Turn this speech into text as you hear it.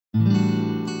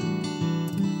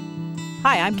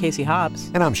Hi, I'm Casey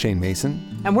Hobbs. And I'm Shane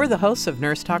Mason. And we're the hosts of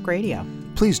Nurse Talk Radio.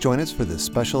 Please join us for this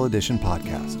special edition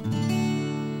podcast.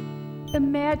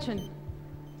 Imagine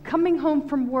coming home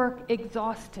from work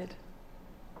exhausted,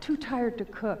 too tired to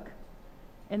cook,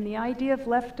 and the idea of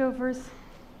leftovers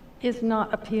is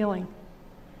not appealing.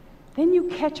 Then you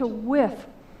catch a whiff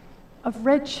of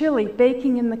red chili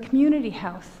baking in the community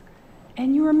house,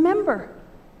 and you remember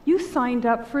you signed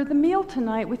up for the meal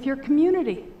tonight with your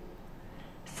community.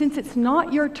 Since it's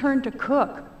not your turn to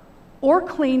cook or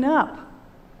clean up,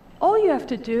 all you have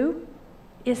to do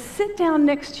is sit down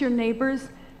next to your neighbors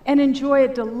and enjoy a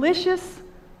delicious,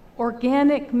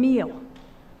 organic meal.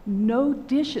 No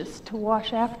dishes to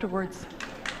wash afterwards.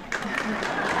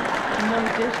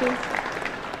 No dishes.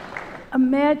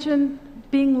 Imagine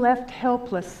being left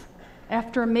helpless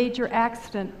after a major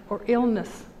accident or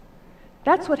illness.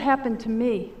 That's what happened to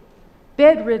me.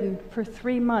 Bedridden for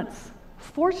 3 months.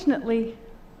 Fortunately,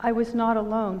 I was not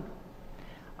alone.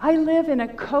 I live in a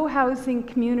co-housing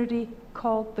community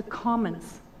called the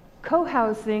Commons.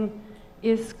 Co-housing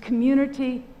is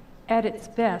community at its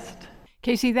best.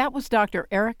 Casey, that was Dr.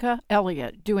 Erica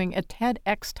Elliott doing a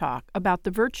TEDx talk about the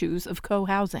virtues of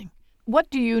co-housing.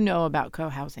 What do you know about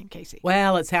co-housing, Casey?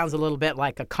 Well, it sounds a little bit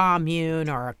like a commune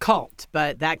or a cult,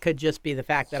 but that could just be the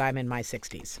fact that I'm in my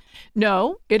 60s.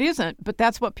 No, it isn't, but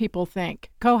that's what people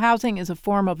think. Co-housing is a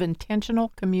form of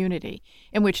intentional community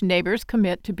in which neighbors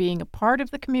commit to being a part of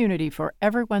the community for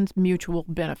everyone's mutual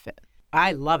benefit.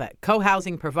 I love it.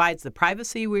 Co-housing provides the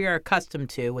privacy we are accustomed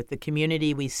to with the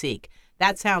community we seek.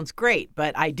 That sounds great,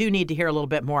 but I do need to hear a little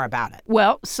bit more about it.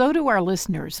 Well, so do our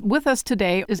listeners. With us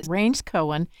today is Rains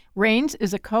Cohen. Rains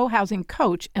is a co-housing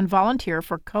coach and volunteer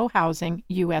for Co-Housing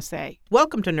USA.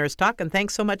 Welcome to Nurse Talk, and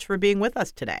thanks so much for being with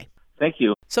us today. Thank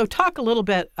you. So talk a little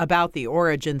bit about the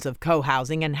origins of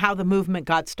co-housing and how the movement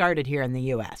got started here in the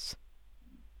U.S.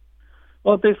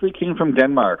 Well, it basically came from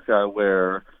Denmark,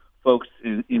 where folks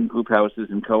in group houses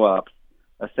and co-ops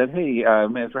said, hey,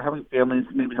 as we're having families,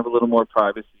 maybe have a little more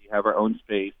privacy, have our own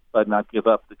space, but not give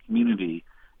up the community.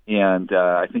 And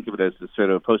I think of it as a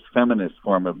sort of post-feminist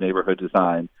form of neighborhood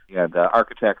design. And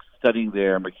architects studying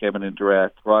there, McCabe and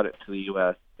Durrett, brought it to the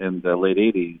U.S. in the late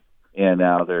 80s. And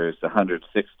now there's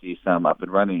 160-some up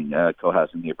and running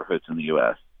co-housing neighborhoods in the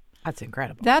U.S. That's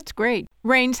incredible. That's great.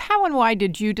 Rains, how and why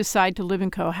did you decide to live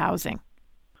in co-housing?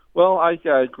 Well, I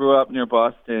grew up near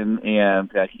Boston and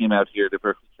came out here to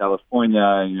Berkeley,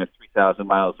 California, 3,000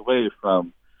 miles away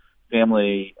from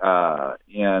family,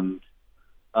 and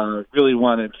really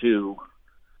wanted to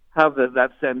have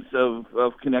that sense of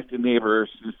connected neighbors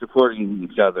supporting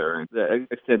each other, the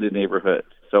extended neighborhood.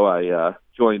 So I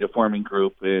joined a forming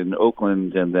group in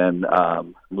Oakland and then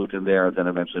moved in there, and then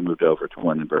eventually moved over to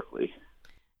one in Berkeley.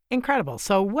 Incredible.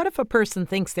 So what if a person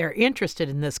thinks they're interested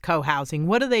in this co-housing?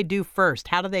 What do they do first?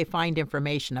 How do they find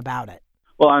information about it?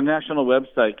 Well, our national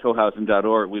website,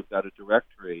 cohousing.org, we've got a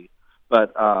directory,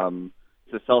 but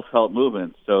it's a self-help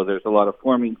movement. So there's a lot of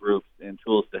forming groups and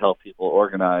tools to help people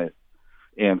organize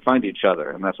and find each other.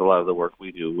 And that's a lot of the work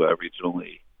we do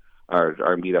regionally.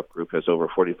 Our meetup group has over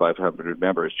 4,500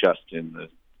 members just in the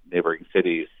neighboring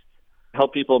cities.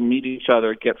 Help people meet each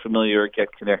other, get familiar,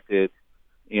 get connected,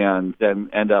 and then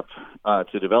end up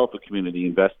to develop a community,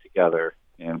 invest together,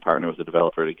 and partner with the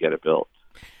developer to get it built.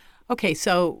 Okay,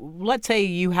 so let's say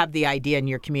you have the idea in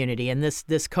your community, and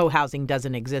this co-housing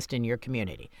doesn't exist in your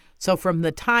community. So from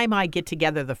the time I get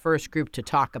together the first group to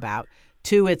talk about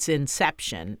to its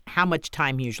inception, how much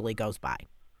time usually goes by?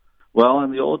 Well,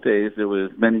 in the old days, it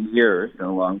was many years and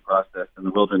a long process in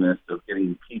the wilderness of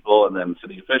getting people and then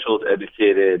city officials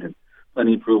educated and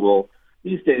planning approval.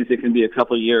 These days, it can be a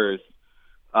couple of years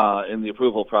in the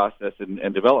approval process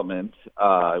and development,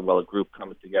 while a group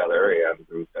comes together, and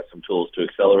we've got some tools to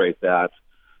accelerate that.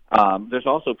 There's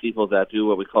also people that do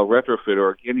what we call retrofit or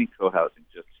organic co-housing,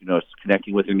 just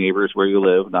connecting with your neighbors where you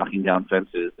live, knocking down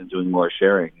fences, and doing more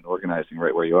sharing and organizing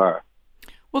right where you are.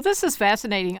 Well, this is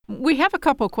fascinating. We have a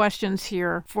couple questions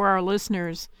here for our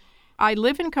listeners. I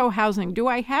live in co-housing. Do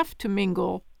I have to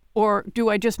mingle, or do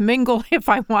I just mingle if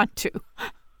I want to?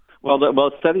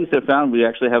 Well, studies have found we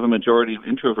actually have a majority of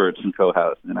introverts in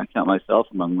co-housing, and I count myself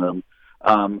among them.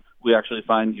 We actually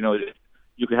find,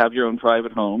 you can have your own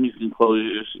private home, you can close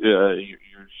your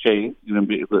shade,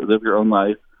 live your own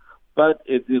life, but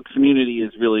the community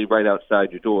is really right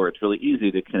outside your door. It's really easy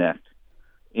to connect,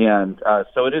 and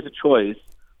so it is a choice.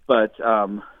 But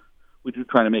we do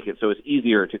try to make it so it's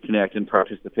easier to connect and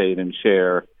participate and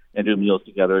share and do meals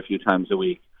together a few times a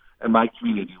week. In my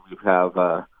community, we have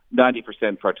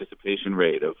 90% participation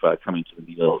rate of coming to the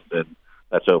meals, and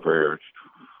that's over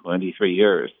 23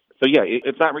 years. So, yeah,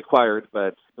 it's not required,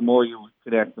 but the more you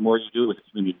connect, the more you do with the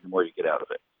community, the more you get out of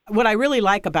it. What I really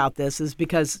like about this is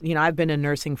because, I've been in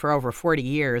nursing for over 40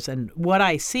 years, and what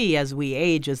I see as we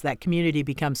age is that community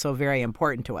becomes so very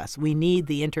important to us. We need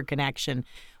the interconnection.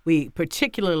 We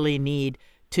particularly need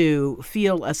to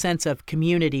feel a sense of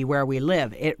community where we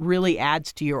live. It really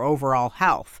adds to your overall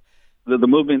health. The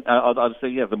movement, I'll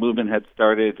say, the movement had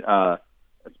started,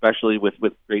 especially with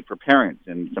Great for Parents,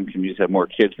 and some communities have more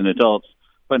kids than adults.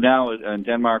 But now in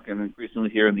Denmark and increasingly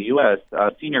here in the U.S.,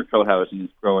 senior co-housing is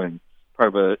growing, part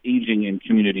of an aging in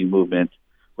community movement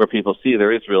where people see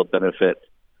there is real benefit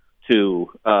to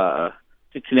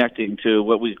connecting to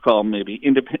what we call maybe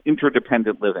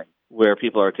interdependent living, where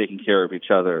people are taking care of each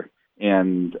other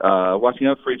and watching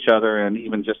out for each other. And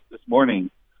even just this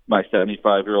morning, my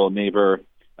 75-year-old neighbor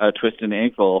twisted an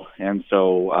ankle, and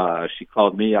so she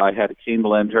called me. I had a cane to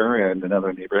lend her, and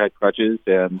another neighbor had crutches,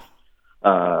 and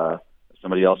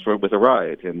somebody else with a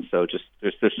ride. And so just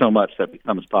there's so much that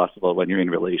becomes possible when you're in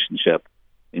relationship,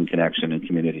 in connection, and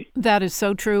community. That is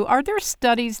so true. Are there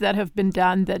studies that have been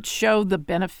done that show the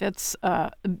benefits,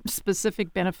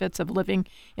 specific benefits of living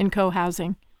in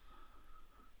co-housing?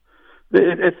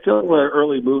 It's still an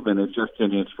early movement. It's just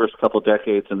in its first couple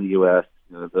decades in the U.S.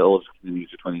 The oldest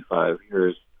communities are 25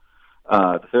 years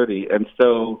to 30. And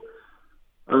so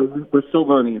we're still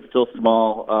learning. It's still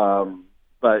small.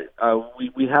 But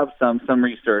we have some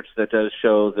research that does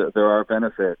show that there are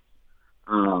benefits,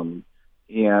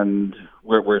 and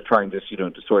we're trying to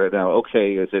to sort it out.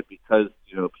 Okay, is it because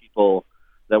people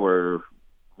that were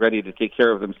ready to take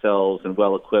care of themselves and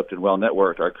well equipped and well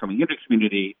networked are coming into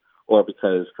community, or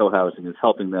because co-housing is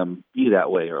helping them be that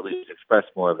way, or at least express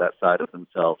more of that side of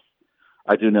themselves?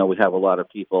 I do know we have a lot of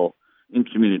people in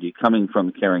community coming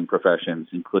from caring professions,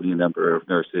 including a number of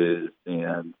nurses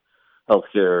and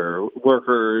healthcare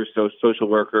workers, social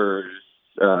workers,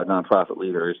 nonprofit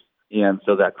leaders. And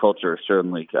so that culture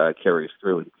certainly carries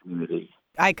through in the community.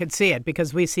 I could see it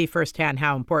because we see firsthand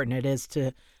how important it is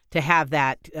to have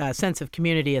that sense of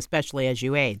community, especially as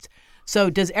you age. So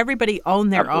does everybody own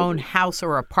their own house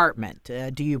or apartment?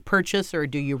 Do you purchase or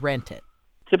do you rent it?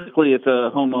 Typically, it's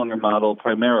a homeowner model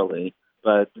primarily,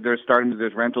 but there's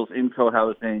rentals in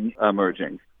co-housing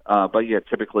emerging. But yeah,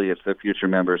 typically it's the future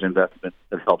member's investment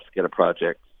that helps get a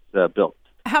project built.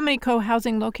 How many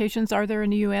co-housing locations are there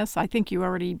in the U.S.? I think you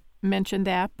already mentioned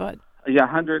that, but... Yeah,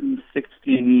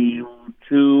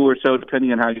 162 or so,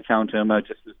 depending on how you count them. I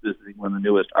just was visiting one of the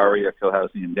newest ARIA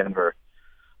co-housing in Denver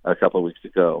a couple of weeks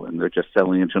ago, and they're just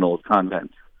settling into an old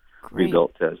convent. Great.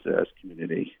 Rebuilt as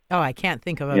community. Oh, I can't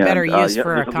think of a better use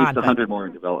for a convent. There's 100 more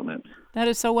in development. That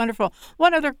is so wonderful.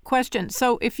 One other question.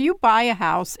 So if you buy a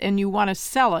house and you want to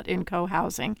sell it in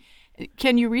co-housing,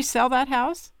 can you resell that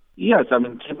house? Yes.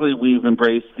 Typically we've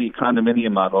embraced the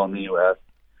condominium model in the U.S.,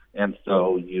 and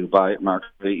so you buy at market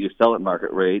rate, you sell at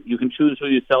market rate. You can choose who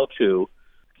you sell to,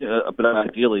 but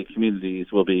ideally communities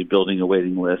will be building a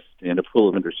waiting list and a pool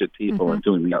of interested people and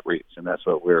doing the outreach, and that's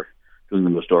what we're doing the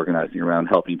most organizing around,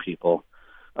 helping people.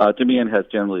 Demand has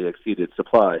generally exceeded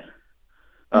supply.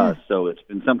 So it's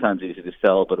been sometimes easy to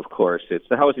sell, but of course it's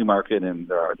the housing market, and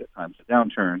there are at times a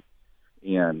downturn.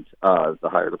 And the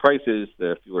higher the prices,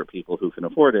 the fewer people who can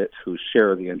afford it, who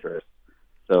share the interest.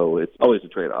 So it's always a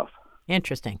trade-off.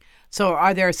 Interesting. So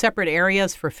are there separate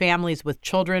areas for families with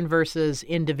children versus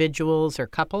individuals or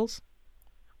couples?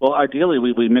 Well, ideally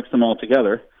we mix them all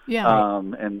together. Yeah.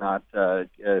 And not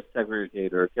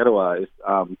segregate or ghettoize.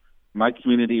 My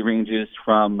community ranges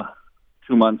from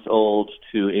 2 months old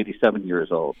to 87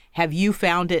 years old. Have you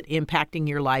found it impacting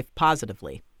your life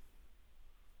positively?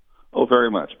 Oh, very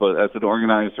much. But as an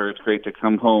organizer, it's great to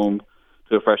come home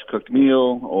to a fresh cooked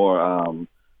meal,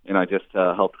 and I just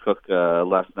helped cook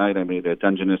last night. I made a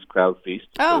Dungeness crowd feast.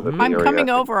 Oh, I'm coming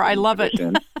over. I love it.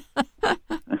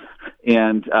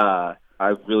 And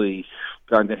I've really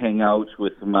gotten to hang out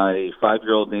with my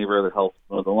 5-year-old neighbor that helped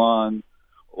mow the lawn,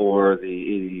 or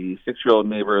the 86-year-old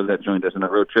neighbor that joined us on a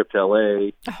road trip to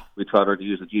L.A. Oh. We taught her to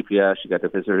use the GPS. She got to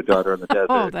visit her daughter in the desert.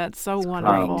 Oh, that's so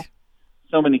wonderful.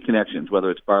 So many connections, whether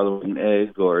it's barlowing an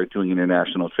egg or doing an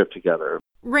international trip together.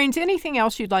 Rains, anything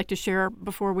else you'd like to share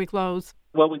before we close?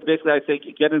 Well, basically, I say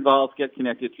get involved, get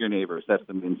connected to your neighbors. That's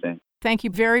the main thing. Thank you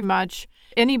very much.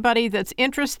 Anybody that's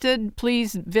interested,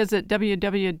 please visit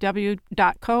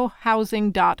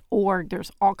www.cohousing.org.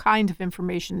 There's all kinds of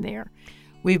information there.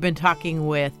 We've been talking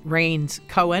with Rains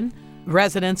Cohen,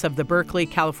 residents of the Berkeley,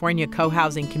 California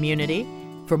co-housing community.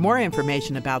 For more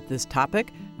information about this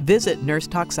topic, visit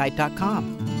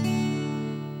nursetalksite.com.